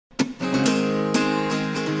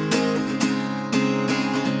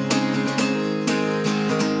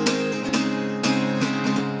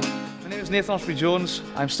Nathan Jones.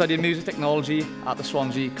 I'm studying music technology at the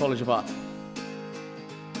Swansea College of Art.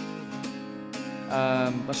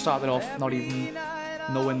 I started off not even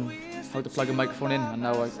knowing how to plug a microphone in, and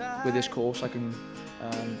now with this course I can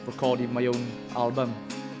record even my own album.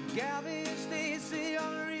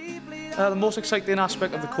 The most exciting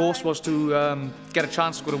aspect of the course was to get a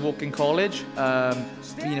chance to go to Woking College.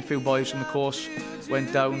 Me and a few boys from the course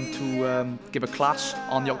went down to give a class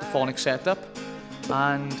on the octaphonic setup,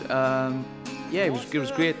 and yeah, it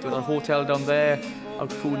was great. We had a hotel down there,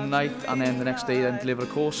 out food at night, and then the next day then deliver a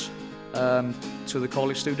course to the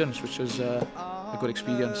college students, which was a good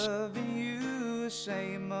experience.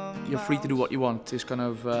 You're free to do what you want. It's kind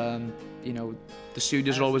of, you know, the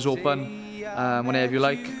studios are always open whenever you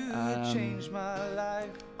like,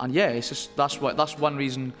 and yeah, it's just that's one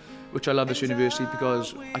reason which I love this university,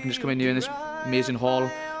 because I can just come in here in this amazing hall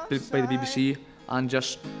built by the BBC and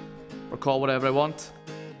just record whatever I want.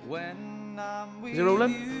 Is it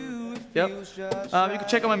rolling? Yep. You can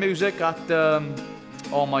check out my music at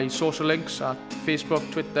all my social links at Facebook,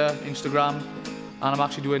 Twitter, Instagram, and I'm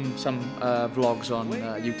actually doing some vlogs on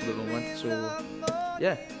YouTube at the moment, so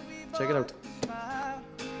yeah, check it out.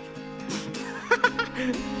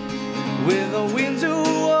 With the window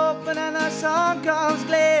open and the sun comes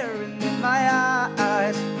glaring in my eyes,